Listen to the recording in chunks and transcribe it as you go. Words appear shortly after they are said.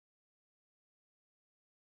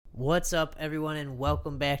What's up, everyone, and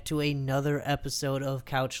welcome back to another episode of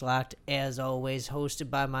Couch Locked, as always, hosted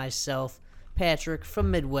by myself, Patrick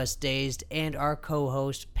from Midwest Dazed, and our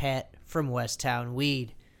co-host, Pat from Westtown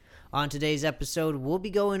Weed. On today's episode, we'll be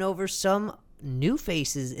going over some new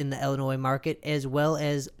faces in the Illinois market, as well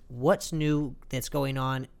as what's new that's going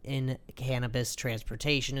on in cannabis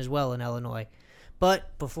transportation as well in Illinois.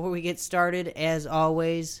 But before we get started, as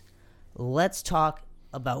always, let's talk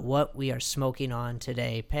about what we are smoking on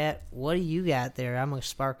today. Pat, what do you got there? I'm going to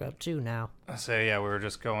spark up too now. So, yeah, we were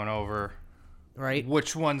just going over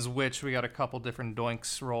which one's which. We got a couple different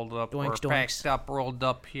doinks rolled up packed up, rolled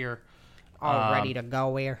up here. All ready to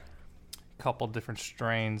go here. Couple different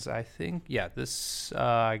strains, I think. Yeah, this,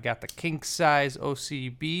 I got the king size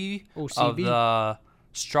OCB of the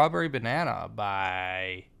Strawberry Banana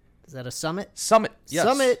by... Is that a Summit? Summit, yes.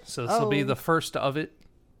 Summit. So this will be the first of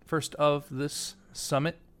this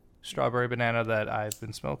Summit Strawberry Banana that I've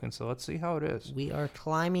been smoking. So let's see how it is. We are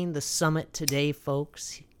climbing the Summit today,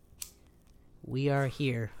 folks. We are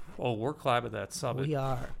here. Oh, we're climbing that Summit. We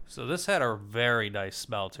are. So this had a very nice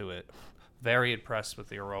smell to it. Very impressed with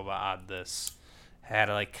the aroma on this. Had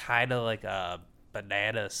kind of like a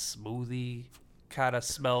banana smoothie kind of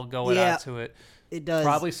smell going on to it. It does.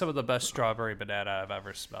 Probably some of the best strawberry banana I've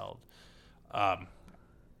ever smelled.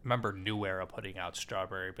 Remember New Era putting out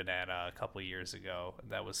Strawberry Banana a couple years ago.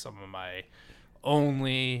 That was some of my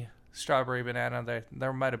only Strawberry Banana.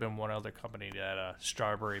 There might have been one other company that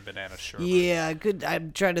Strawberry Banana sherbet. Yeah,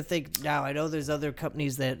 I'm trying to think now. I know there's other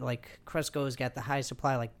companies that, like, Cresco's got the high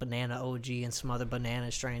supply, like Banana OG and some other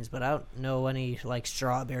banana strains, but I don't know any, like,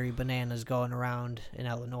 strawberry bananas going around in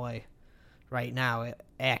Illinois right now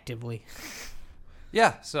actively.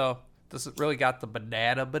 Yeah, so this really got the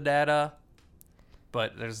banana,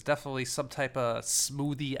 but there's definitely some type of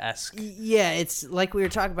smoothie-esque. Yeah, it's like we were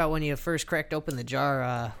talking about when you first cracked open the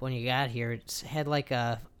jar when you got here. It had like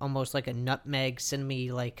almost like a nutmeg,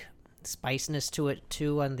 cinnamon like spiciness to it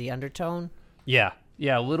too on the undertone. Yeah,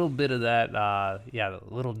 a little bit of that. A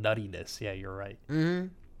little nuttiness. Yeah, you're right. Mm-hmm.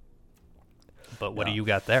 But what do you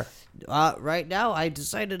got there? Right now, I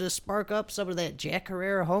decided to spark up some of that Jack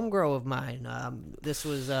Herrera homegrow of mine. This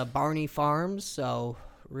was Barney Farms, so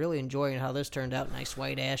really enjoying how this turned out. Nice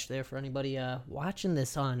white ash there for anybody watching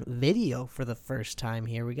this on video for the first time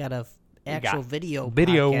here. We got actual video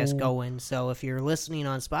podcast going, so if you're listening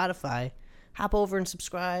on Spotify, hop over and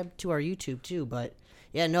subscribe to our YouTube too. But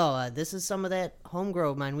yeah, no, this is some of that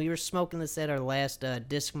homegrow of mine. We were smoking this at our last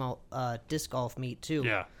disc golf meet too.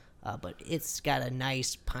 Yeah. But it's got a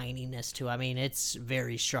nice pininess to it. I mean, it's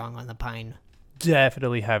very strong on the pine.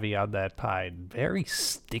 Definitely heavy on that pine. Very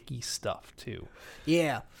sticky stuff, too.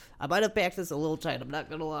 Yeah. I might have packed this a little tight. I'm not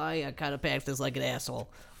going to lie. I kind of packed this like an asshole.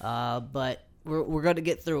 But we're going to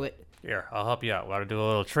get through it. Here, I'll help you out. Want to do a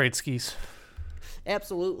little trade skis?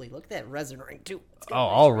 Absolutely. Look at that resin ring, too.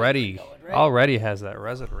 Already has that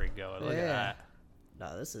resin ring going. Look at that.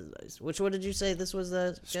 No, this is nice. Which one did you say this was?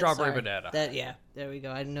 The Strawberry Banana. There we go.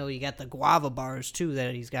 I know you got the guava bars too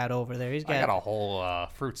that he's got over there. I got a whole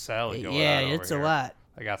fruit salad going on. Yeah, it's over a lot.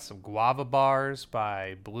 I got some guava bars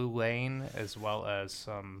by Blue Lane, as well as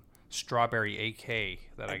some strawberry AK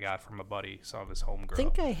that I got from a buddy, some of his homegrown. I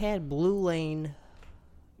think I had Blue Lane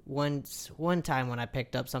one time when I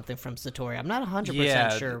picked up something from Satori. I'm not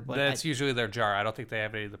 100% sure. But that's usually their jar. I don't think they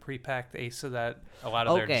have any of the pre-packed Ace of that. A lot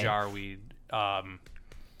of their jar weed.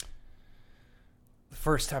 The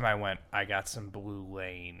first time I went, I got some Blue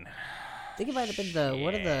Lane. I think it might have been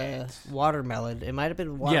what are the watermelon? It might have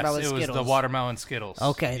been watermelon Skittles. Yes, it was the watermelon Skittles.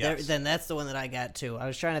 Okay, yes. Then that's the one that I got too. I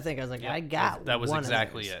was trying to think. I was like, I got that was one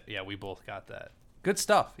exactly it. Yeah, we both got that. Good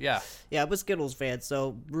stuff. Yeah. Yeah, I'm a Skittles fan,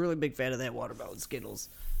 so really big fan of that watermelon Skittles.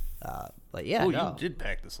 But yeah, you did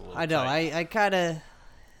pack this a little. I know. I kind of.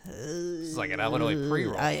 It's like an Illinois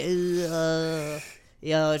pre-roll.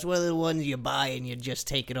 You know, it's one of the ones you buy and you just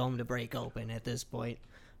take it home to break open at this point.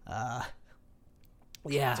 Yeah,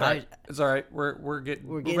 it's all right. We're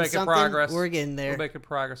making progress. We're getting there. We're making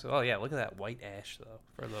progress. Oh yeah, look at that white ash though.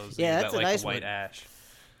 For those that's that a like nice white one. ash.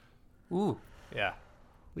 Ooh, yeah.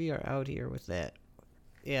 We are out here with that.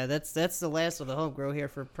 Yeah, that's the last of the home grow here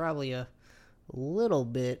for probably a little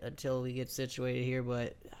bit until we get situated here.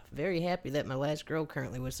 But very happy that my last grow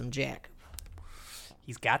currently was some Jack.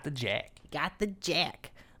 He's got the Jack.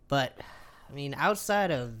 But I mean,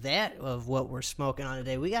 outside of that, of what we're smoking on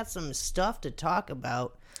today, we got some stuff to talk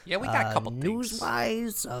about. Yeah, we got a couple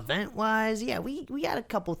news-wise, event-wise. Yeah, we got a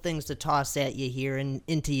couple things to toss at you here and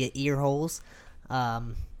into your ear holes.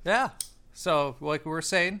 Yeah. So, like we were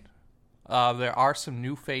saying, there are some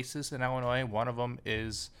new faces in Illinois. One of them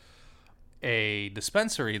is a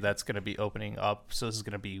dispensary that's going to be opening up. So this is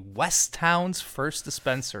going to be Westtown's first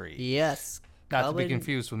dispensary. Yes. Not to be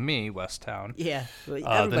confused with me, Westtown. Yeah.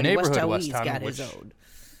 The neighborhood Westtown, got which, his own.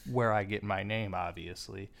 Where I get my name,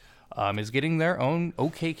 obviously, is getting their own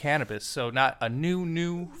OK Cannabis. So not a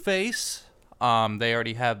new face. They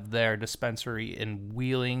already have their dispensary in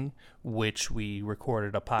Wheeling, which we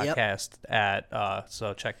recorded a podcast at.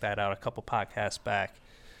 So check that out a couple podcasts back.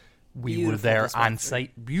 We were there on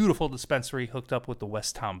site. Beautiful dispensary hooked up with the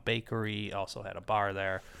Westtown Bakery. Also had a bar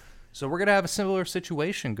there. So we're going to have a similar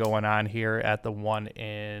situation going on here at the one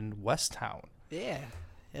in Westtown. Yeah.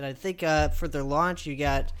 And I think for their launch, you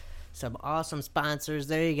got some awesome sponsors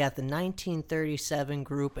there. You got the 1937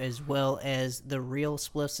 group as well as the Real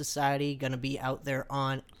Spliff Society going to be out there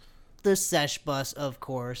on the Sesh Bus, of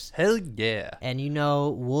course. Hell yeah. And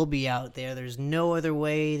we'll be out there. There's no other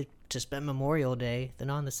way to spend Memorial Day than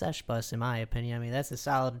on the Sesh Bus, in my opinion. I mean, that's a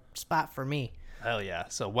solid spot for me. Hell yeah.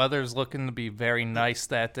 So weather's looking to be very nice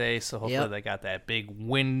that day. So hopefully they got that big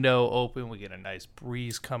window open. We get a nice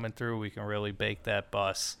breeze coming through. We can really bake that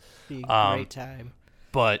bus. Be a great time.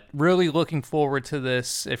 But really looking forward to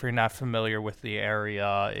this. If you're not familiar with the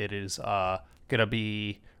area, it is going to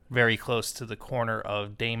be very close to the corner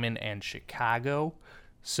of Damon and Chicago.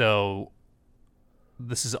 So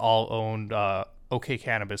this is all owned... OK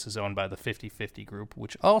Cannabis is owned by the 50/50 group,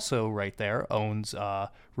 which also right there owns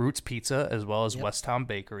Roots Pizza as well as Westtown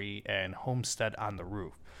Bakery and Homestead on the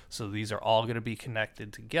Roof. So these are all going to be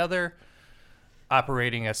connected together,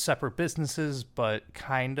 operating as separate businesses, but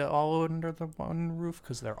kind of all under the one roof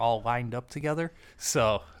because they're all lined up together.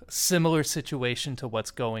 So similar situation to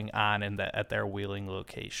what's going on at their Wheeling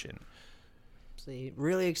location. See,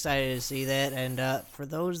 really excited to see that. And for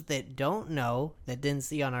those that don't know, that didn't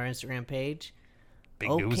see on our Instagram page, big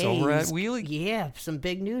news over at Wheeling? Yeah, some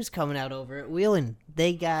big news coming out over at Wheeling.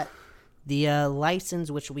 They got the license,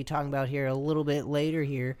 which we'll be talking about here a little bit later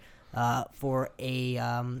here, for a...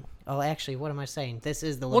 actually, what am I saying? This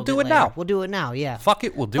is the We'll do it now. We'll do it now, yeah. Fuck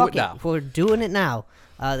it, we'll do it now. We're doing it now.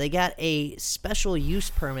 They got a special use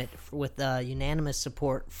permit with unanimous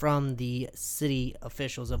support from the city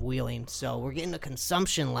officials of Wheeling. So we're getting a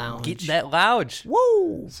consumption lounge. Get that lounge.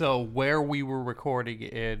 Woo! So where we were recording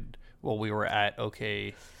in... Well, we were at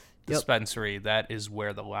OK Dispensary. That is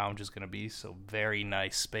where the lounge is going to be. So very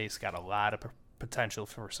nice space. Got a lot of potential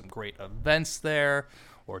for some great events there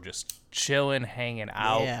or just chilling, hanging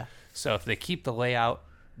out. Yeah. So if they keep the layout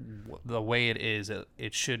the way it is,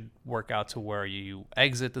 it should work out to where you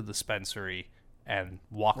exit the dispensary and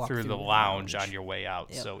walk through the lounge on your way out.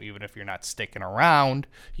 Yep. So even if you're not sticking around,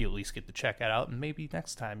 you at least get to check it out, and maybe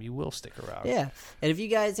next time you will stick around. Yeah, and if you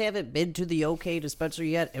guys haven't been to the OK Dispensary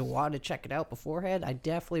yet and want to check it out beforehand, I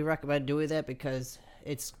definitely recommend doing that because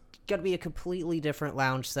it's going to be a completely different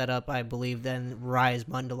lounge setup, I believe, than Rise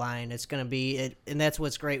Mundelein. It's going to be, and that's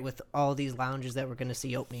what's great with all these lounges that we're going to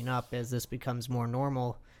see opening up as this becomes more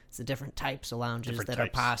normal. It's the different types of lounges are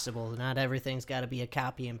possible. Not everything's got to be a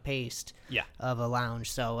copy and paste of a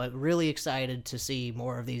lounge. So I'm really excited to see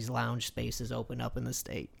more of these lounge spaces open up in the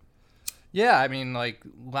state. Yeah, I mean, like,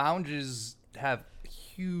 lounges have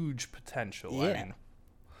huge potential. Yeah.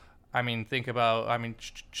 Think about,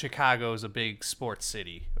 Chicago is a big sports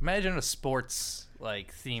city. Imagine a sports,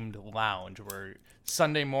 themed lounge where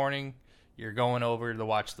Sunday morning you're going over to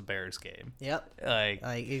watch the Bears game. Yep.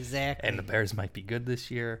 Exactly. And the Bears might be good this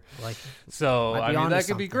year. So, that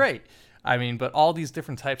could be great. But all these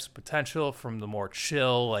different types of potential, from the more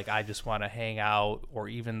chill, I just want to hang out, or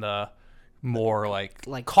even the more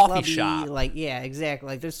coffee clubby, shop. Yeah,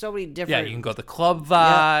 exactly. There's so many different... Yeah, you can go the club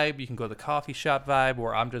vibe. You can go the coffee shop vibe,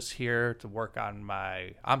 where I'm just here to work on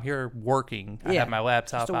I'm here working. I have my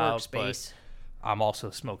laptop out, but I'm also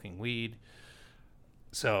smoking weed.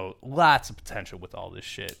 So lots of potential with all this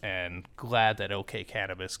shit, and glad that OK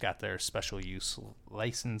Cannabis got their special use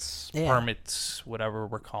license, permits, whatever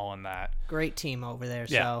we're calling that. Great team over there.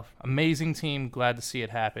 Yeah, so amazing team. Glad to see it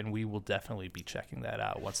happen. We will definitely be checking that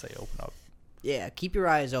out once they open up. Yeah, keep your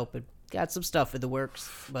eyes open. Got some stuff in the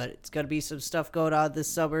works, but it's going to be some stuff going on this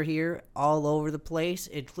summer here all over the place,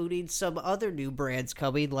 including some other new brands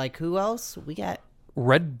coming. Like who else? We got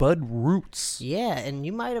Redbud Roots. Yeah, and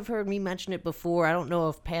you might have heard me mention it before. I don't know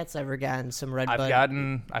if Pat's ever gotten some Redbud. I've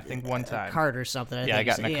gotten, I think, one time. A cart or something. I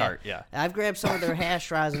got in a cart, yeah. I've grabbed some of their hash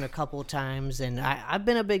rosin a couple of times, and I've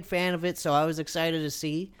been a big fan of it, so I was excited to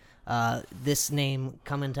see this name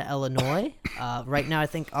come into Illinois. Right now, I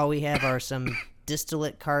think all we have are some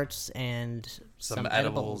distillate carts and some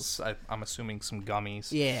edibles. I'm assuming some gummies.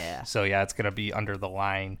 Yeah. So, yeah, it's going to be under the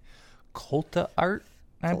line Colta Art.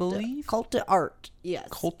 I believe. Culta Art, yes.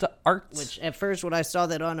 Culta Arts. Which at first, when I saw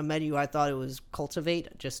that on the menu, I thought it was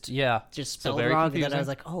cultivate. Just spelled very wrong. confusing. And then I was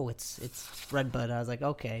like, oh, it's Redbud. I was like,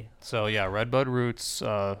 okay. So yeah, Redbud Roots,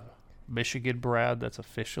 Michigan brand that's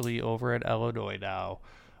officially over at Illinois now.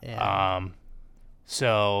 Yeah.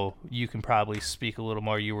 So you can probably speak a little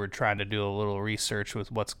more. You were trying to do a little research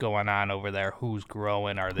with what's going on over there. Who's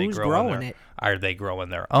growing? Are they growing it? Are they growing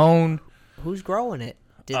their own? Who's growing it?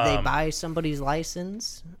 Did they buy somebody's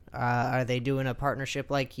license? Are they doing a partnership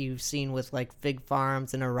like you've seen with like Fig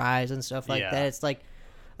Farms and Arise and stuff like that? It's like,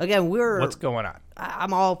 again, what's going on?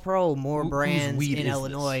 I'm all pro more brands in is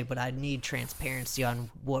Illinois, but I need transparency on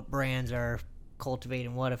what brands are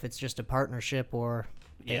cultivating what, if it's just a partnership or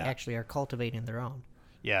they actually are cultivating their own.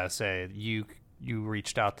 Yeah, say you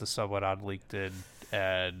reached out to someone on LinkedIn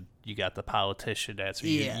and you got the politician answer.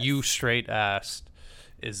 Yes. You straight asked,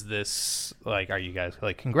 is this, like, are you guys,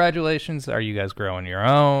 like, congratulations, are you guys growing your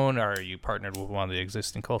own? Or are you partnered with one of the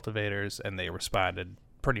existing cultivators? And they responded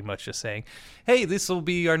pretty much just saying, hey, this will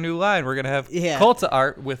be our new line. We're going to have Culta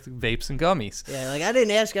Art with vapes and gummies. Yeah, like, I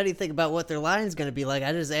didn't ask anything about what their line's going to be like.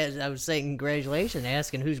 I just asked, I was saying congratulations,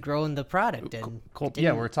 asking who's growing the product. And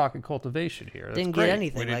we're talking cultivation here. That's didn't great. get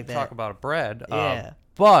anything we didn't like that. talk about a bread. Yeah.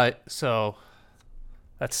 But, so...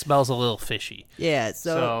 that smells a little fishy. Yeah,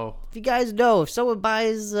 so if you guys know, if someone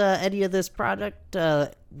buys any of this product,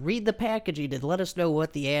 read the packaging and let us know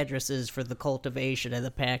what the address is for the cultivation and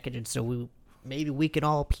the packaging, so maybe we can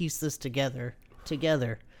all piece this together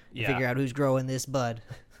and figure out who's growing this bud.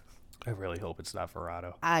 I really hope it's not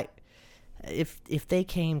Verano. If they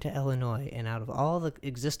came to Illinois and out of all the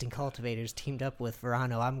existing cultivators teamed up with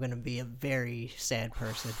Verano, I'm going to be a very sad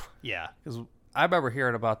person. Yeah, because I remember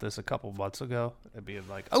hearing about this a couple months ago and being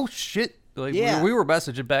like, oh, shit. Like, we were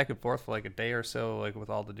messaging back and forth for like a day or so, like with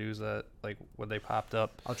all the news that, like, when they popped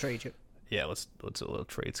up. I'll trade you. Yeah, let's do a little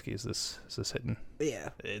trade ski. Is this hitting?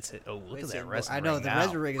 Yeah. It's hit. Oh, look at that resin ring. I know, the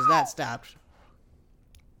resin ring is not stopped.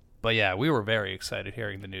 But yeah, we were very excited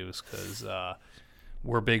hearing the news because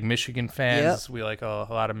we're big Michigan fans. Yep. We like a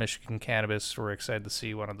lot of Michigan cannabis. We're excited to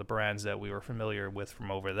see one of the brands that we were familiar with from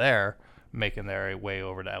over there making their way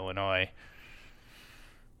over to Illinois.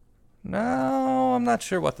 No, I'm not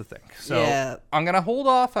sure what to think. So I'm going to hold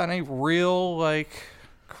off on a real, like,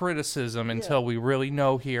 criticism until we really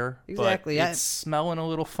know here. Exactly. But it's smelling a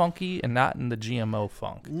little funky and not in the GMO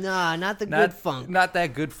funk. Nah, not the good funk. Not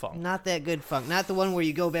that good funk. Not that good funk. Not the one where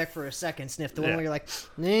you go back for a second sniff. The one where you're like,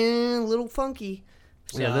 a little funky.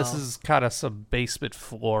 So, yeah, this is kind of some basement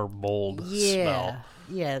floor mold smell.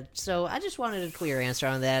 Yeah, so I just wanted a clear answer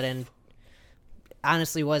on that, and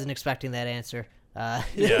honestly wasn't expecting that answer.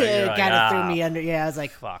 It kind of threw me under. Yeah, I was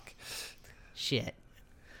like, fuck. Shit. I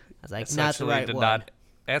was like, not the right one. Not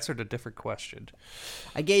answered a different question.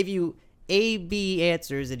 I gave you A, B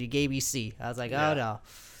answers, and you gave me C. I was like, oh, no.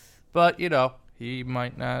 But, you know, he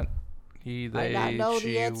might not. They, might not know she,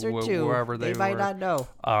 the answer, too. Wherever they might not know.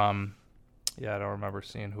 Yeah, I don't remember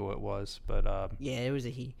seeing who it was, but... yeah, it was a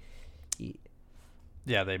he.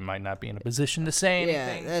 Yeah, they might not be in a position to say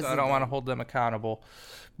anything, so I don't want to hold them accountable.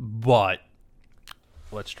 But...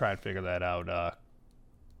 let's try and figure that out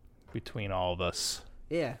between all of us.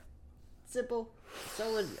 Yeah. Simple.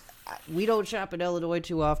 So we don't shop in Illinois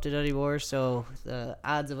too often anymore, so the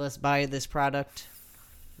odds of us buying this product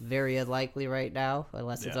very unlikely right now,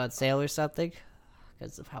 unless it's on sale or something,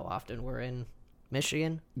 because of how often we're in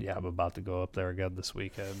Michigan. Yeah, I'm about to go up there again this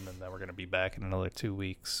weekend, and then we're going to be back in another 2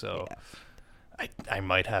 weeks, so I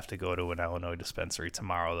might have to go to an Illinois dispensary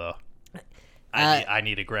tomorrow, though. I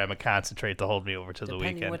need a gram of concentrate to hold me over to the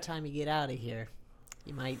weekend. Depending what time you get out of here,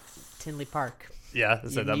 you might Tinley Park. Yeah,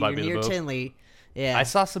 so that might be the move. Near Tinley. Yeah. I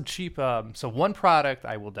saw some cheap. So one product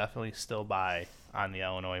I will definitely still buy on the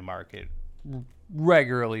Illinois market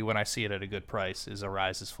regularly when I see it at a good price is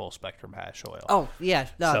Arise's Full Spectrum Hash Oil. Oh yeah,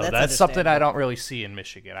 no, so that's something I don't really see in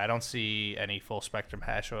Michigan. I don't see any Full Spectrum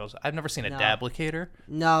Hash Oils. I've never seen a Dablicator.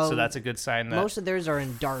 No, so that's a good sign that most of theirs are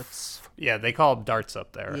in darts. Yeah, they call them darts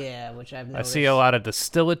up there. Yeah, which I've noticed. I see a lot of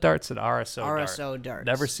distillate darts and RSO darts.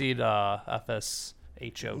 Never seen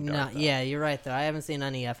FSHO dart. Yeah, you're right though. I haven't seen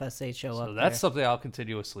any FSHO up there. So that's something I'll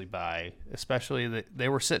continuously buy, especially they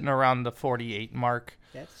were sitting around the 48 mark.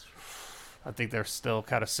 I think they're still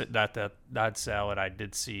kind of sitting at that odd sale, and I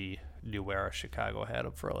did see New Era Chicago had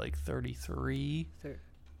them for like 33.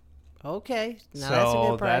 Okay, so that's a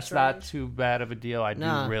good price that's not too bad of a deal. I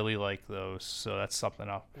do really like those, so that's something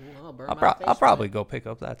I'll probably go pick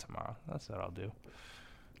up that tomorrow. That's what I'll do.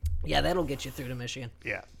 Yeah, that'll get you through to Michigan.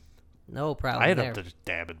 Yeah, no problem. I end up just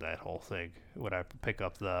dabbing that whole thing when I pick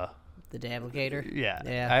up the The Dablicator?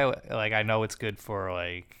 Yeah. I know it's good for,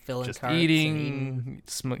 like, filling just carts eating.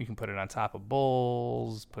 You can put it on top of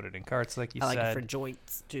bowls, put it in carts, like you I said. like it for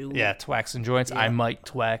joints, too. Yeah, twaxing joints. Yeah. I might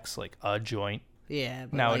twax, like, a joint Yeah,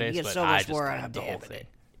 but nowadays, you get but so I much just more out have of the whole dabbing thing. it.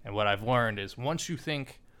 And what I've learned is once you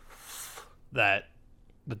think that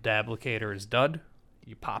the Dablicator is done,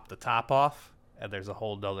 you pop the top off, and there's a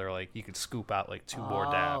whole other, like, you could scoop out, like, 2 more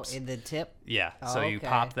dabs. Oh, in the tip? Yeah, so Oh, you okay.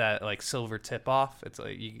 pop that, like, silver tip off. It's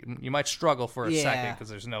like you might struggle for a second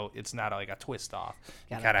because it's not like a twist off.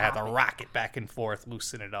 You Gotta kind of have to pop it. rock it back and forth,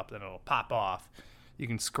 loosen it up, then it'll pop off. You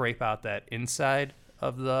can scrape out that inside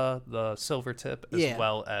of the silver tip as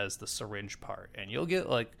well as the syringe part, and you'll get,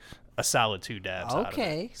 like, a solid 2 dabs out of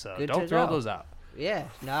it. So Good don't to throw know. those out. Yeah,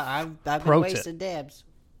 no, I've been Pro tip. wasting dabs.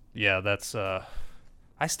 Yeah, that's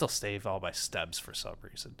I still save all my stebs for some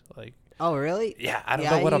reason. Like, Oh, really? yeah, I don't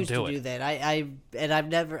know what I'm doing. I used to do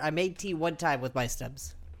that. I made tea one time with my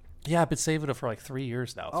stems. Yeah, I've been saving it for like 3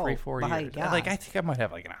 years now, 4 my years. God. Like, I think I might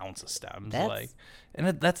have like an ounce of stems. That's-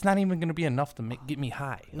 That's not even going to be enough to get me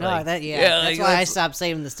high. No, like, that's like, why I stopped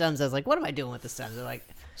saving the stems. I was like, what am I doing with the stems? They're like,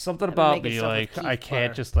 something I'm about making me, stuff with like, Keith I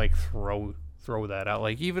can't bar. just like throw that out.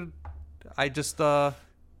 Like, even I just was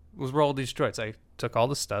rolling these joints. I took all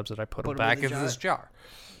the stubs and I put them 'em back in the into this jar.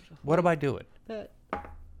 What am I doing?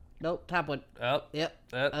 Nope, top one. Oh, Yep.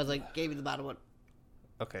 I was like, gave you the bottom one.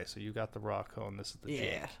 okay. So you got the raw cone. This is the Yeah.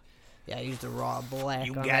 jig. Yeah, I used the raw black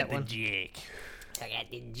You on got that the one. jig. I got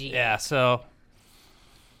the jig. Yeah, so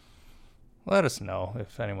let us know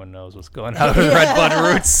if anyone knows what's going on with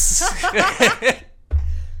Redbud roots.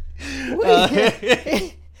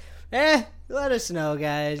 Let us know,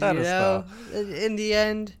 guys. Let you us know, in the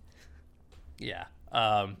end. Yeah.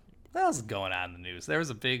 What else is going on in the news? There was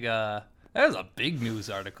a big news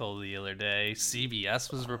article the other day.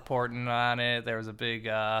 CBS was reporting on it. There was a big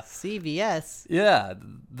CVS. yeah,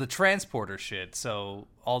 the transporter shit. So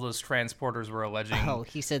all those transporters were alleging. Oh,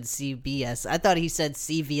 he said CBS. I thought he said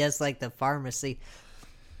CVS like the pharmacy.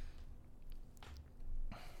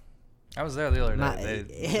 I was there the other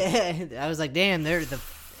day. I was like, damn, they're the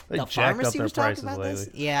jacked up pharmacy their was talking prices about this.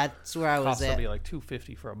 lately. Yeah, that's where I was Cost at. be like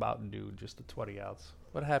 $2.50 for a Mountain Dew, just a 20-ounce.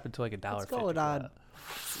 What happened to like $1.50? What's going on?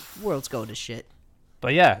 World's going to shit.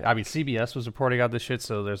 But yeah, I mean, CBS was reporting on this shit,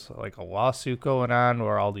 so there's like a lawsuit going on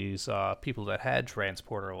where all these people that had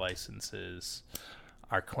transporter licenses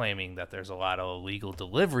are claiming that there's a lot of illegal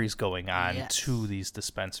deliveries going on to these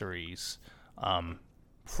dispensaries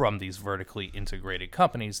from these vertically integrated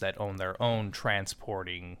companies that own their own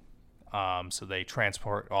transporting. So they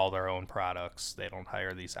transport all their own products. They don't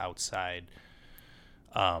hire these outside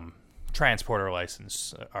transporter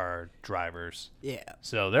license drivers. Yeah.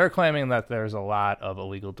 So they're claiming that there's a lot of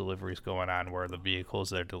illegal deliveries going on where the vehicles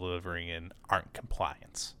they're delivering in aren't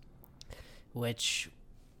compliant. Which,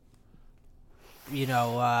 you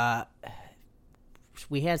know,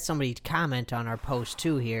 we had somebody comment on our post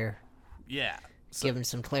too here. Yeah. Giving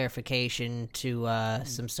some clarification to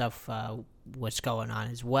some stuff, what's going on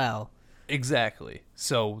as well. Exactly.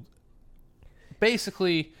 So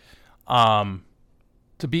basically,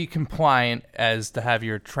 to be compliant as to have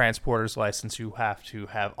your transporter's license, you have to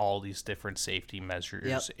have all these different safety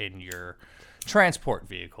measures in your transport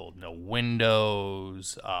vehicle. No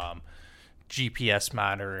windows, GPS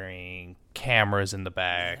monitoring, cameras in the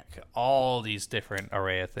back, all these different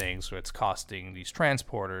array of things. So it's costing these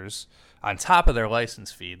transporters, on top of their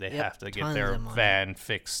license fee, they have to get their van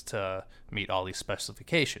fixed to meet all these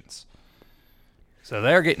specifications. So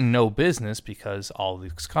they're getting no business because all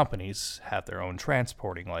these companies have their own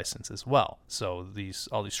transporting license as well. So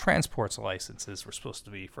all these transports licenses were supposed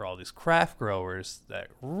to be for all these craft growers that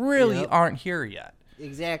really aren't here yet.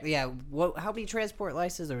 Exactly. Yeah. How many transport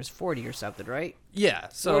licenses? There was 40 or something, right? Yeah.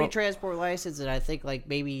 So 40 transport licenses, and I think like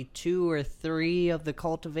maybe 2 or 3 of the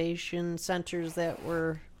cultivation centers that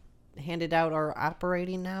were handed out are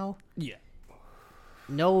operating now. Yeah.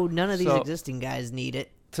 No, none of these existing guys need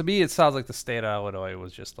it. To me, it sounds like the state of Illinois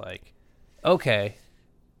was just like, okay,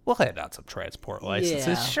 we'll hand out some transport licenses.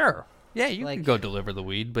 Yeah. Sure. Yeah, you can go deliver the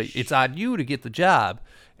weed, but it's on you to get the job.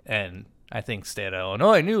 And I think state of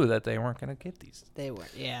Illinois knew that they weren't going to get these. They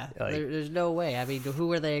weren't, yeah. Like, there's no way. I mean, who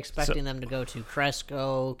are they expecting them to go to?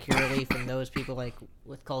 Cresco, Curaleaf, and those people like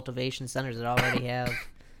with cultivation centers that already have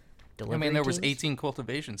delivery there was teams? 18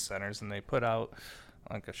 cultivation centers, and they put out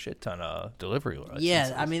like a shit ton of delivery licenses.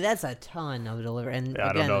 Yeah, I mean, that's a ton of delivery. And I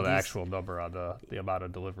again, don't know the actual number on the amount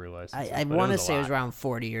of delivery licenses. I want to say it was around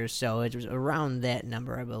 40 or so. It was around that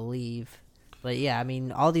number, I believe. But yeah, I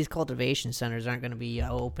mean, all these cultivation centers aren't going to be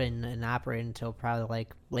open and operating until probably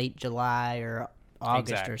like late July or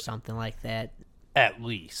August or something like that. At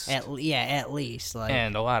least. At least. Like,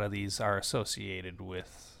 and a lot of these are associated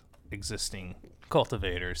with existing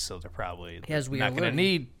cultivators, so they're probably not going to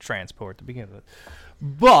need transport to begin with.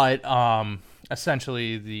 But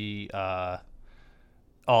essentially,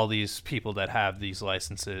 all these people that have these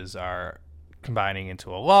licenses are combining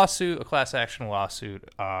into a class action lawsuit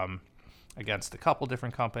against a couple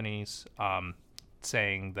different companies,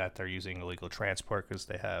 saying that they're using illegal transport because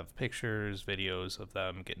they have pictures, videos of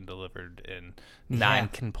them getting delivered in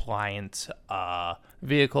non-compliant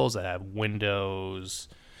vehicles that have windows,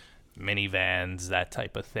 minivans, that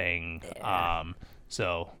type of thing. Yeah.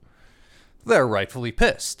 So they're rightfully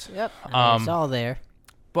pissed. Yep, it's all there.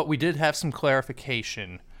 But we did have some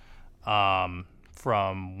clarification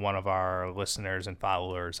from one of our listeners and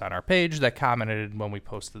followers on our page that commented when we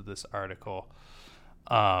posted this article.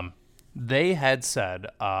 They had said,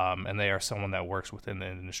 and they are someone that works within the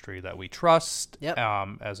industry that we trust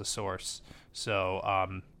as a source.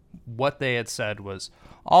 So what they had said was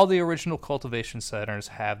all the original cultivation centers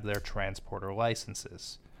have their transporter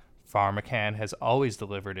licenses. PharmaCann has always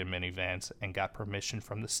delivered in minivans and got permission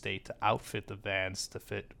from the state to outfit the vans to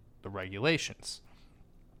fit the regulations.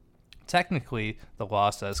 Technically, the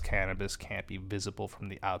law says cannabis can't be visible from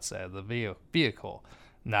the outside of the vehicle,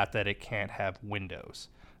 not that it can't have windows.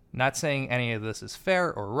 Not saying any of this is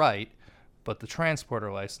fair or right, but the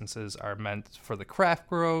transporter licenses are meant for the craft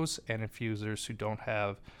grows and infusers who don't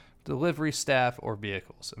have delivery staff or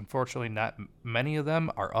vehicles. Unfortunately, not many of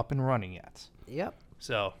them are up and running yet. Yep.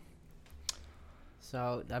 So,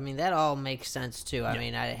 I mean, that all makes sense, too. I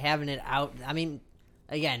mean, having it out, I mean,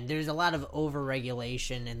 again, there's a lot of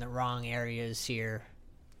over-regulation in the wrong areas here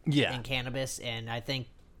in cannabis, and I think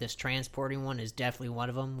this transporting one is definitely one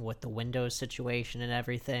of them with the Windows situation and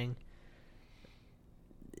everything.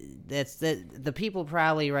 That's the people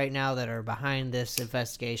probably right now that are behind this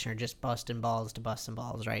investigation are just busting balls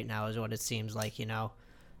right now is what it seems like, you know.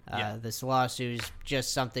 This lawsuit is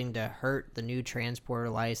just something to hurt the new transporter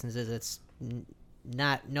licenses. It's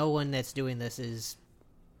not, no one that's doing this is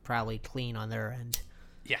probably clean on their end.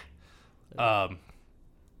 Yeah.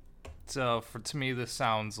 So to me, this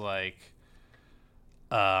sounds like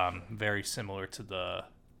very similar to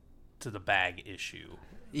the bag issue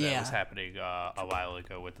that was happening a while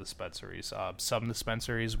ago with dispensaries. Some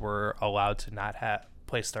dispensaries were allowed to not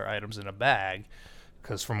place their items in a bag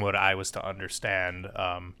because, from what I was to understand,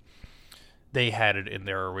 they had it in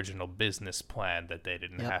their original business plan that they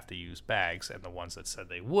didn't have to use bags, and the ones that said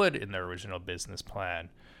they would in their original business plan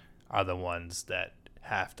are the ones that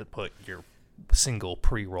have to put your single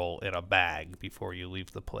pre-roll in a bag before you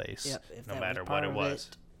leave the place, no matter what it was.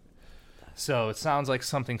 So it sounds like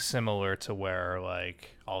something similar to where,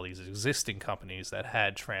 like, all these existing companies that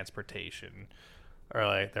had transportation are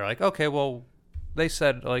like, they're like, okay, well, they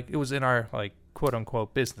said, like, it was in our, like,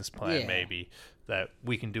 quote-unquote business plan, maybe, that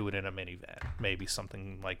we can do it in a minivan. Maybe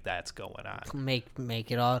something like that's going on.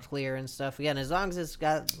 Make it all clear and stuff. Again, as long as it's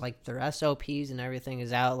got, like, their SOPs and everything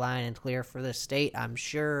is outlined and clear for the state, I'm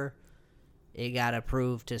sure it got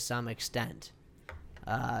approved to some extent.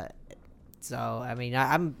 So, I mean,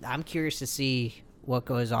 I'm curious to see what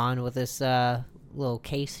goes on with this little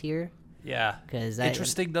case here. Yeah.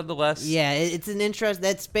 Interesting nonetheless. Yeah, it's an interest.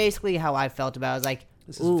 That's basically how I felt about it. I was like,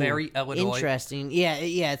 this is very Illinois. Interesting. Yeah,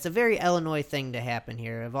 it's a very Illinois thing to happen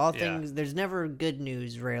here. Of all things, there's never good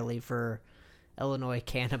news, really, for Illinois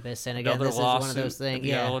cannabis. And again, this is one of those things.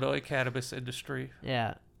 The Illinois cannabis industry.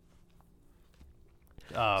 Yeah.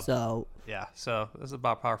 So this is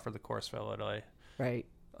about par for the course for Illinois. Right.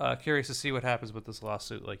 Curious to see what happens with this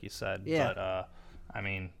lawsuit, like you said. Yeah. But, I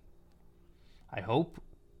mean, I hope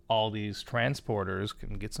all these transporters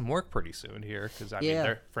can get some work pretty soon here. Because, I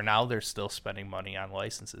mean, for now, they're still spending money on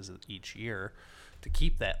licenses each year to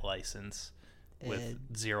keep that license with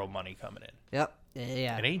zero money coming in. Yep.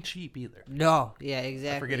 Yeah. It ain't cheap either. No. Yeah,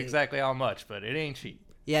 exactly. I forget exactly how much, but it ain't cheap.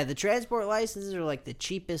 Yeah, the transport licenses are, like, the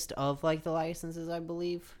cheapest of, like, the licenses, I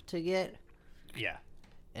believe, to get. Yeah.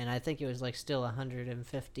 And I think it was, like, still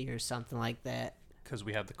 $150 or something like that. Because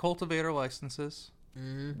we have the cultivator licenses.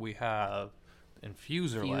 Mm-hmm. We have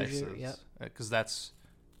infuser license. Yep. Because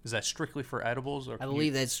is that strictly for edibles? Or I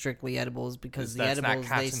believe that's strictly edibles because the edibles,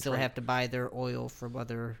 they still have to buy their oil from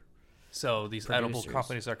other So these producers. Edible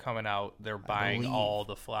companies are coming out. They're buying all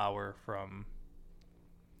the flower from...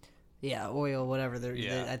 Yeah, oil, whatever.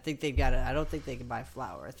 I think they've got it. I don't think they can buy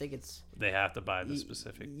flour. I think it's... They have to buy the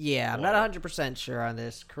specific Yeah, I'm not 100% sure on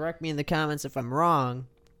this. Correct me in the comments if I'm wrong.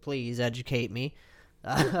 Please educate me.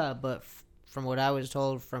 But from what I was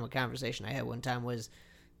told from a conversation I had one time was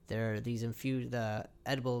the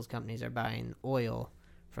edibles companies are buying oil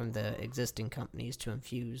from the existing companies to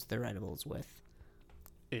infuse their edibles with.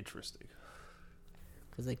 Interesting.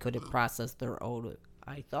 Because they couldn't process their own,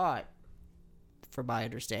 I thought, from my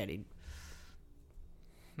understanding.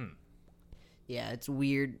 Yeah, it's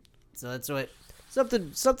weird. So that's what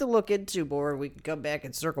something to look into more. We can come back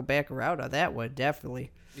and circle back around on that one,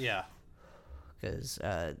 definitely. Yeah. Because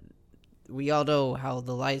we all know how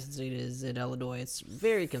the licensing is in Illinois. It's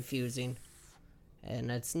very confusing. And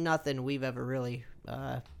it's nothing we've ever really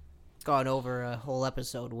gone over a whole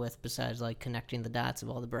episode with besides, like, connecting the dots of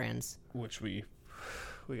all the brands. Which we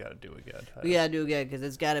got to do again. We got to do again because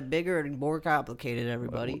it's got it bigger and more complicated,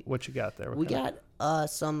 everybody. What you got there? We got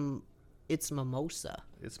some... It's mimosa.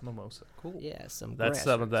 It's mimosa. Cool. Yeah, some That's grass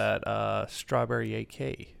some of that strawberry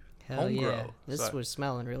 8K. Hell yeah. Homegrown. This was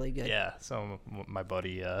smelling really good. Yeah, so my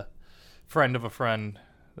buddy, friend of a friend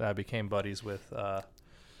that I became buddies with,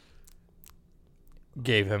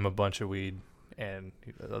 gave him a bunch of weed and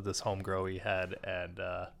this homegrown he had, and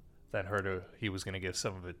then heard he was going to give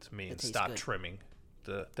some of it to me and stop trimming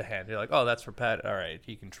the hand. You're like, oh, that's for Pat. All right,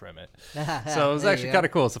 he can trim it. So it was actually kind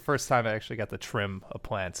of cool. It's the first time I actually got to trim a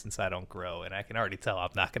plant since I don't grow, and I can already tell I'm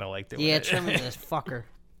not going to like doing it. Yeah, trimming this fucker.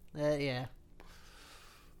 Yeah.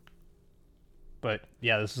 But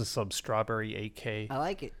yeah, this is some strawberry 8K. I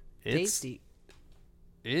like it. Tasty.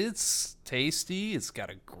 It's tasty. It's got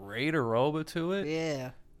a great aroma to it. Yeah.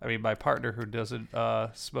 I mean, my partner who doesn't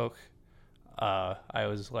smoke, I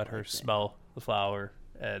always let her smell the flower.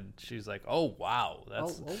 And she's like, "Oh wow,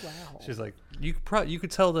 that's." Oh wow. She's like, "You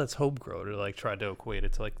could tell that's homegrown." Or like try to equate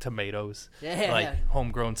it to like tomatoes, Yeah. like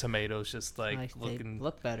homegrown tomatoes, just like Nice. looking, They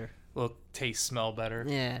look better. taste, smell better.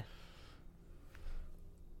 Yeah.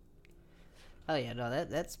 Oh yeah, no,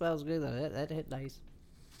 that smells good though. That hit nice.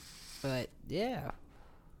 But yeah.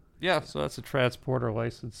 Yeah, so that's the transporter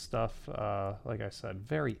license stuff. Like I said,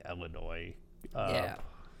 very Illinois. Yeah.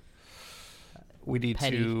 We need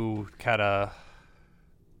to kind of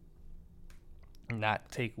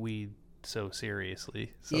not take weed so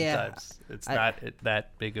seriously. Sometimes it's not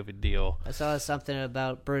that big of a deal. I saw something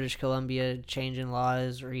about British Columbia changing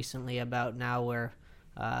laws recently about now where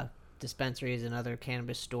dispensaries and other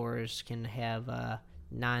cannabis stores can have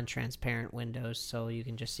non-transparent windows, so you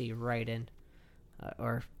can just see right in,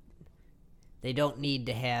 or they don't need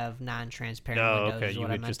to have non-transparent windows. Okay, is you what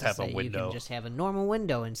I would meant just to have say. a window. You can just have a normal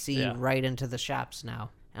window and see right into the shops now.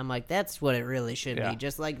 I'm like, that's what it really should be,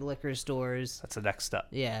 just like liquor stores. That's the next step.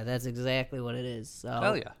 Yeah, that's exactly what it is. So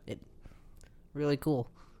hell yeah, really cool.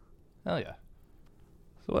 Hell yeah.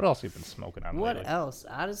 So what else have you been smoking on lately? What else?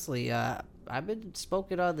 Honestly, I've been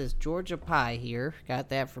smoking on this Georgia pie here. Got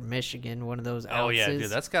that from Michigan, one of those ounces. Oh yeah, dude,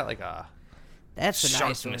 that's got like a that's a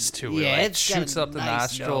nice one. to it. Yeah, like, it shoots up the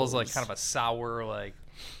nostrils, nose. like kind of a sour, like.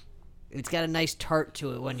 It's got a nice tart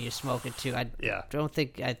to it when you smoke it too. I don't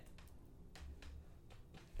think I.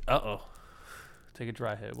 Uh-oh. Take a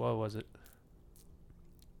dry hit. What was it?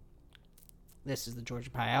 This is the Georgia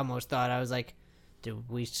pie. I almost thought, I was like, did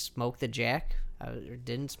we smoke the jack? Or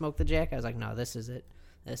didn't smoke the jack? I was like, no, this is it.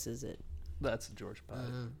 This is it. That's the Georgia pie.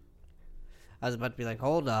 I was about to be like,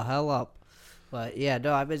 hold the hell up. But yeah,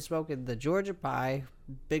 no, I've been smoking the Georgia pie.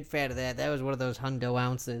 Big fan of that. That was one of those hundo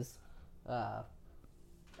ounces.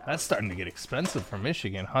 That's starting to get expensive for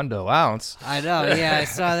Michigan. Hundo ounce. I know, yeah, I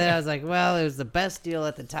saw that. I was like, well, it was the best deal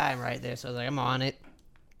at the time right there. So I was like, I'm on it.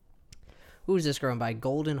 Who's this grown by?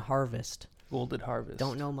 Golden Harvest. Golden Harvest.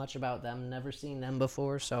 Don't know much about them. Never seen them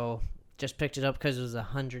before. So just picked it up because it was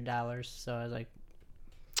 $100. So I was like,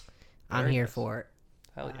 I'm here for it.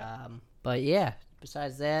 Hell yeah. But yeah,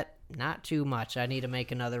 besides that, not too much. I need to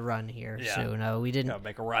make another run here soon. No, we didn't. Gotta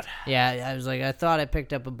make a run. Yeah, I was like, I thought I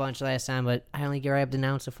picked up a bunch last time, but I only grabbed an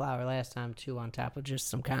ounce of flour last time too, on top of just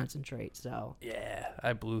some concentrate. So yeah,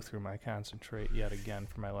 I blew through my concentrate yet again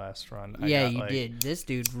for my last run. Yeah, you did. This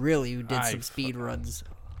dude really did some speed runs.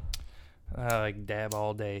 I like dab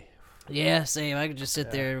all day. Yeah, same. I could just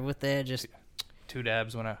sit there with that. Just 2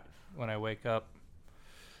 dabs when I wake up.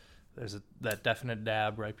 There's that definite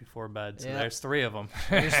dab right before bed. So there's 3 of them.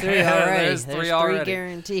 There's 3 already. There's 3 already. 3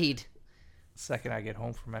 guaranteed. The second I get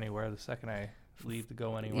home from anywhere, the second I leave to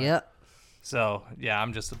go anywhere. Yep. So, yeah,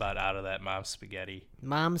 I'm just about out of that mom spaghetti.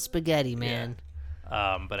 Mom spaghetti, man.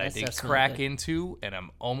 But I did crack into, and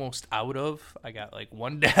I'm almost out of. I got like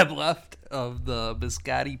 1 dab left of the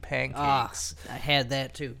biscotti pancakes. I had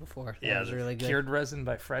that too before. That was really good. Cured resin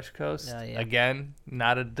by Fresh Coast. Yeah. Again,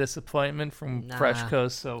 not a disappointment from Fresh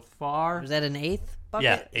Coast so far. Was that an 8th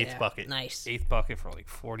bucket? Yeah, 8th bucket. Nice. 8th bucket for like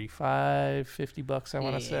 $45-$50, I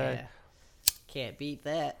want to say. Can't beat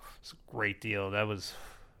that. It's a great deal. That was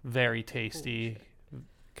very tasty.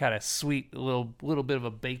 Kind of sweet, little bit of a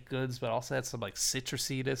baked goods, but also had some like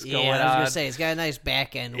citrusiness going on. I was gonna say it's got a nice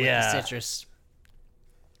back end with the citrus.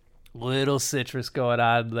 Little citrus going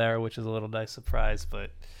on there, which is a little nice surprise,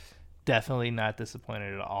 but definitely not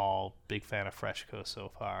disappointed at all. Big fan of Freshco so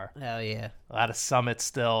far. Hell yeah. A lot of Summit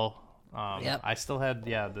still. Yep. I still had,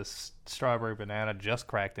 this strawberry banana just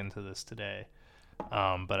cracked into this today.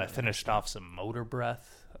 But I finished off some Motor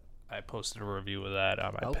Breath. I posted a review of that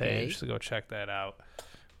on my page, so go check that out.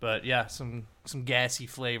 But yeah, some gassy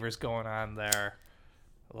flavors going on there.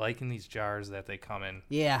 Liking these jars that they come in.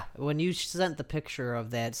 Yeah, when you sent the picture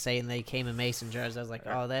of that saying they came in mason jars, I was like,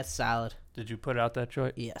 oh, that's solid. Did you put out that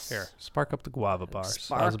joint? Yes. Here, spark up the guava bars.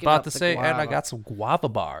 Spark I was it about up to the say, guava. and I got some guava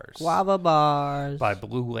bars. Guava bars. By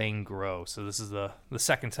Blue Lane Grow. So this is the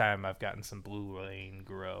second time I've gotten some Blue Lane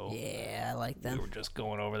Grow. Yeah, I like them. We were just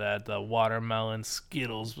going over that. The watermelon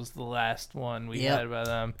Skittles was the last one we had by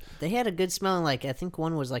them. They had a good smell. Like I think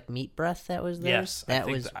one was like meat breath that was there. Yes,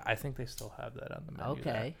 I think they still have that on the menu.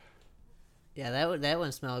 Okay. There. Yeah, that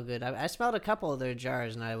one smelled good. I smelled a couple of their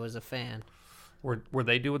jars and I was a fan. Were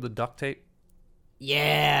they doing the duct tape?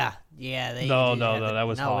 Yeah. They No, that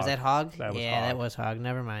was Hog. Was that Hog? That was Hog. That was Hog.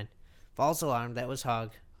 Never mind. False alarm. That was Hog.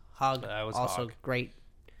 Hog. That was also Hog.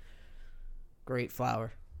 Great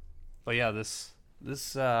flower. But yeah, this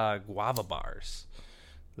guava bars.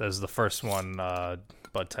 That was the first one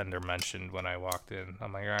Bud Tender mentioned when I walked in.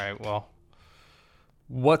 I'm like, all right, well,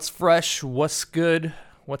 what's fresh? What's good?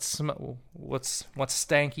 What's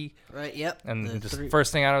stanky? Right. Yep. And the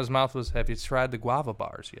first thing out of his mouth was, "Have you tried the guava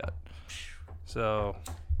bars yet?" So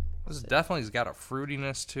this definitely's got a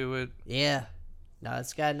fruitiness to it. Yeah. No,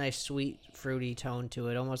 it's got a nice sweet fruity tone to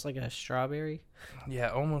it, almost like a strawberry. Yeah,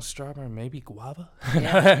 almost strawberry, maybe guava.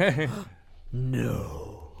 Yeah.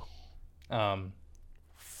 No. A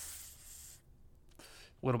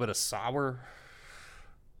little bit of sour.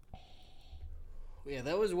 Yeah,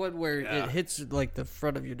 that was one where it hits like the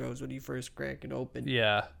front of your nose when you first crack it open.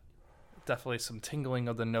 Yeah, definitely some tingling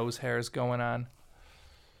of the nose hairs going on.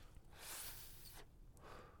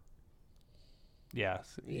 Yeah.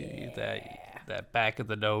 That back of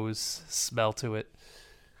the nose smell to it.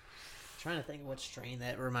 I'm trying to think of what strain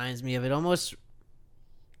that reminds me of. It almost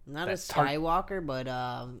not that a Skywalker, but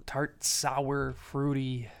tart, sour,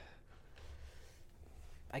 fruity.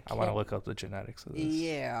 I want to look up the genetics of this.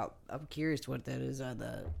 Yeah, I'm curious what that is on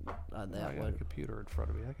that I got one. a computer in front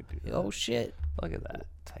of me. I could do that. Oh shit! Look at that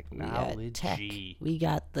technology. We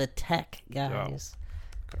got the tech, guys.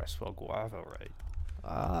 Could I spell guava right?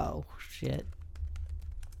 Oh shit!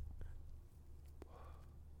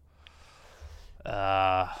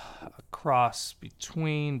 A cross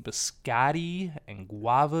between biscotti and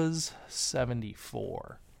guavas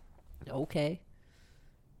 74. Okay.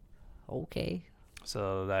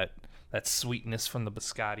 So that sweetness from the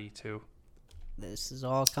biscotti too. This is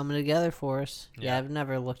all coming together for us. Yeah, I've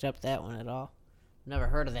never looked up that one at all. Never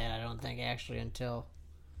heard of that, I don't think, actually, until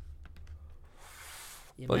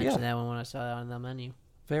you mentioned that one when I saw that on the menu.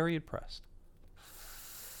 Very impressed.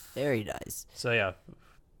 Very nice. So yeah,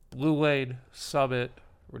 Blue Lane, Summit,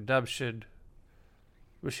 Redemption,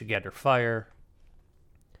 Michigander Fire,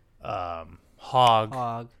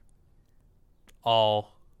 Hog.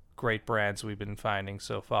 All great brands we've been finding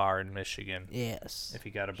so far in Michigan. Yes. If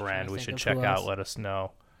you got a brand we should check out, let us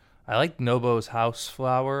know. I like Nobo's House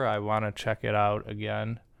Flower. I want to check it out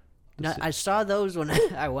again. No, I saw those when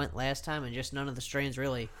I went last time, and just none of the strains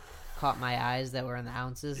really caught my eyes that were in the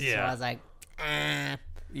ounces. Yeah. So I was like,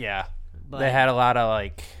 Yeah. But they had a lot of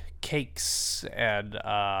like cakes and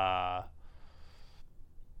a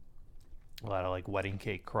lot of like wedding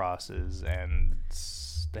cake crosses, and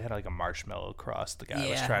they had like a marshmallow cross the guy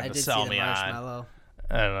was trying to sell me on.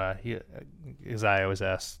 And as I always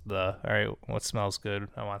ask all right, what smells good?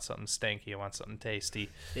 I want something stanky. I want something tasty.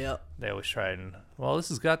 Yep. They always try this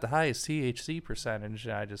has got the highest THC percentage.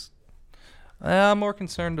 And I'm more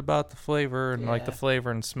concerned about the flavor and like the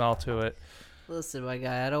flavor and smell to it. Listen, my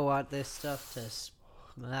guy, I don't want this stuff to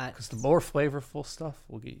not. Because the more flavorful stuff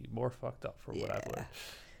will get you more fucked up for what I've learned.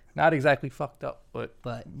 Not exactly fucked up, but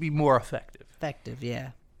be more effective. Effective,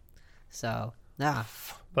 yeah. So, nah.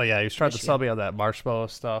 But yeah, he was trying to sell me on that marshmallow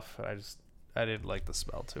stuff. I didn't like the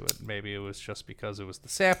smell to it. Maybe it was just because it was the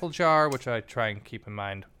sample jar, which I try and keep in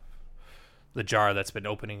mind. The jar that's been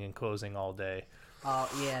opening and closing all day. Oh,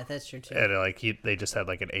 yeah, that's true too. And they just had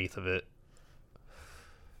like an eighth of it.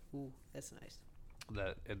 Ooh, that's nice.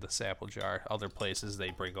 That in the sample jar. Other places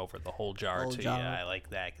they bring over the whole jar to you. Yeah, I like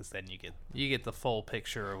that because then you get the full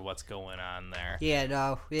picture of what's going on there. Yeah,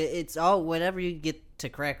 no, it's all whenever you get to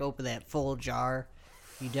crack open that full jar,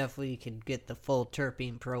 you definitely can get the full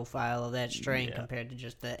terpene profile of that strain compared to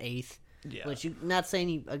just the eighth. Yeah. Which you not saying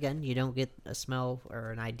you don't get a smell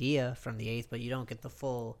or an idea from the eighth, but you don't get the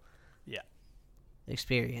full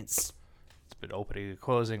experience. It's been opening and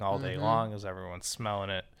closing all day long as everyone's smelling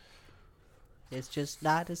it. It's just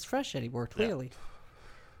not as fresh anymore, clearly. Yeah.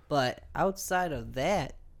 But outside of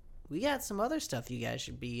that, we got some other stuff you guys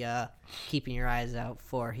should be keeping your eyes out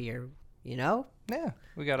for here, you know? Yeah,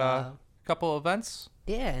 we got a couple events.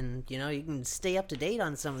 Yeah, and, you can stay up to date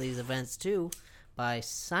on some of these events, too, by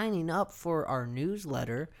signing up for our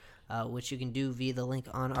newsletter, which you can do via the link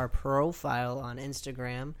on our profile on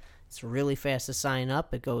Instagram. It's really fast to sign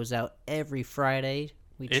up. It goes out every Friday.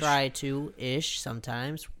 We try to-ish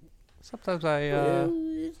sometimes. Sometimes I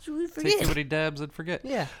take too many dabs and forget.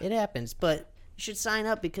 Yeah, it happens. But you should sign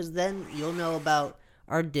up because then you'll know about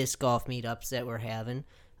our disc golf meetups that we're having.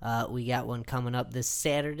 We got one coming up this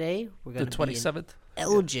Saturday. We're going to be 27th?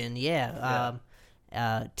 Elgin, yeah.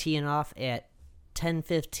 Teeing off at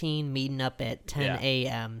 10:15, meeting up at 10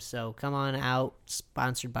 a.m. So come on out.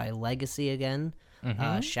 Sponsored by Legacy again.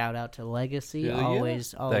 Shout out to Legacy.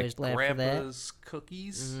 Always glad for that. Grandpa's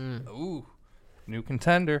cookies. Ooh. New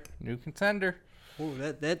contender. Oh,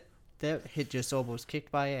 that hit just almost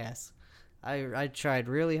kicked my ass. I tried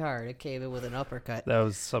really hard. It came in with an uppercut. That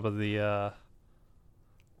was some of the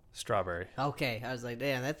strawberry. Okay, I was like,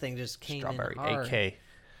 damn, that thing just came strawberry in hard. AK.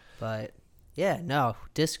 But yeah, no,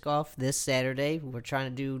 disc golf this Saturday. We're trying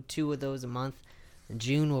to do 2 of those a month. In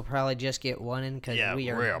June, we'll probably just get one in because we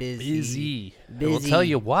are busy. We'll tell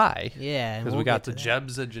you why. Yeah. Because we got the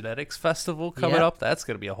Gems and Genetics Festival coming up. That's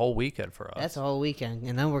going to be a whole weekend for us. That's a whole weekend.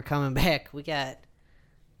 And then we're coming back. We got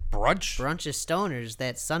Brunch of Stoners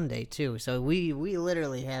that Sunday, too. So we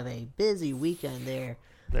literally have a busy weekend there.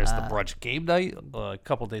 There's the brunch game night a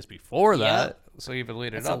couple days before that. So even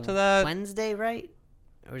leading up to that. Wednesday, right?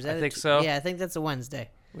 Or is that I think so. Yeah, I think that's a Wednesday.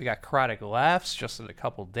 We got Chronic Laughs just in a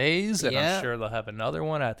couple days, and I'm sure they'll have another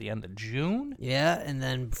one at the end of June. Yeah, and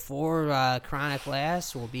then before Chronic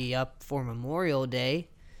Laughs, we'll be up for Memorial Day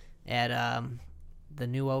at the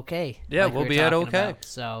new OK. Yeah, we'll be at OK. About.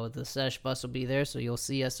 So the Sesh bus will be there, so you'll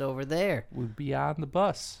see us over there. We'll be on the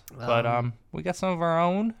bus. But we got some of our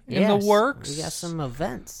own in the works. We got some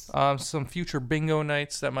events. Some future bingo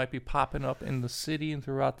nights that might be popping up in the city and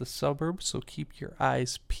throughout the suburbs, so keep your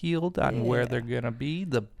eyes peeled on where they're going to be.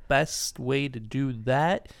 The best way to do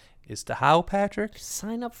that is to how, Patrick?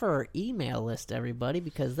 Sign up for our email list, everybody,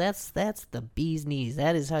 because that's the bee's knees.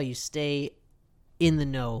 That is how you stay in the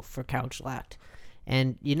know for Couch Locked.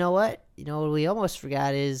 And you know what? What we almost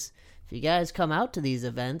forgot is if you guys come out to these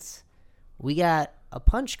events, we got a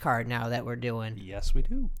punch card now that we're doing. Yes, we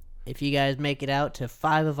do. If you guys make it out to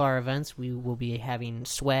 5 of our events, we will be having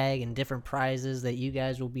swag and different prizes that you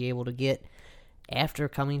guys will be able to get after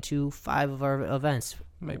coming to 5 of our events.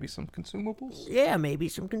 Maybe some consumables? Yeah, maybe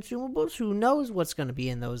some consumables. Who knows what's going to be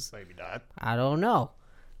in those? Maybe not. I don't know.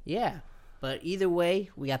 Yeah. But either way,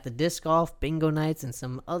 we got the disc golf, bingo nights, and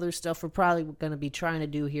some other stuff we're probably going to be trying to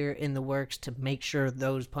do here in the works to make sure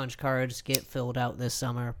those punch cards get filled out this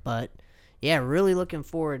summer. But, yeah, really looking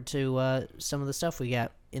forward to some of the stuff we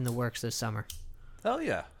got in the works this summer. Hell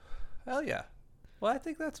yeah. Well, I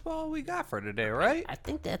think that's all we got for today, right? I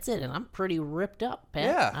think that's it, and I'm pretty ripped up, Pat.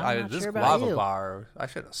 Yeah, this guava bar, I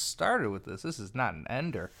should have started with this. This is not an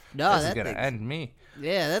ender. No, this is going to end me.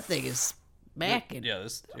 Yeah, that thing is... Mackin'. Yeah,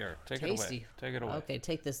 take Tasty. it away. Take it away. Okay,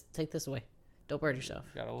 take this away. Don't burn yourself.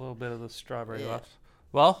 Got a little bit of the strawberry left.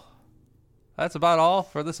 Well, that's about all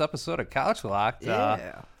for this episode of Couch Locked.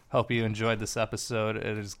 Yeah. Hope you enjoyed this episode.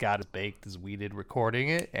 It has got as baked as we did recording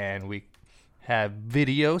it, and we have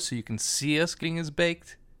video so you can see us getting as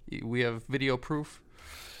baked. We have video proof.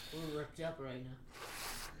 We're ripped up right now.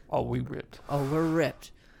 Oh, we ripped. Oh, we're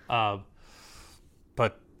ripped.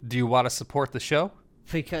 But do you want to support the show?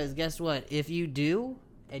 Because guess what? If you do,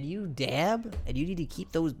 and you dab, and you need to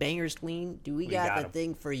keep those bangers clean, we got the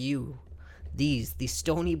thing for you. The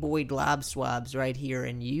Stony Boy Glob Swabs right here,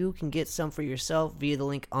 and you can get some for yourself via the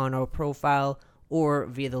link on our profile or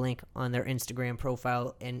via the link on their Instagram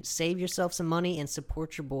profile, and save yourself some money and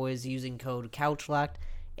support your boys using code CouchLocked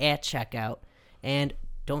at checkout. And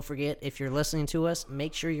don't forget, if you're listening to us,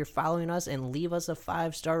 make sure you're following us and leave us a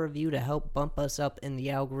 5-star review to help bump us up in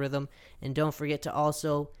the algorithm. And don't forget to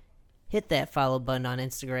also hit that follow button on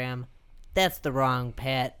Instagram. That's the wrong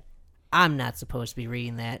Pat. I'm not supposed to be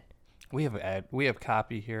reading that. We have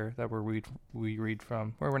copy here that we read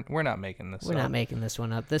from. We're not making this. We're not making this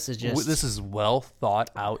one up. This is well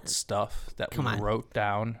thought out stuff that we wrote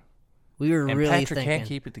down. We were and really Patrick thinking. Can't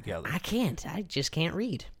keep it together. I can't. I just can't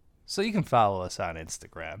read. So you can follow us on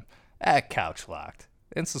Instagram at CouchLocked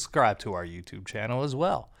and subscribe to our YouTube channel as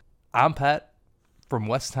well. I'm Pat from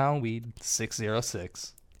Westtown Weed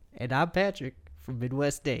 606. And I'm Patrick from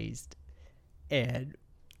Midwest Dazed. And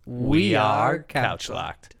We are Couch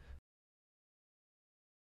Locked.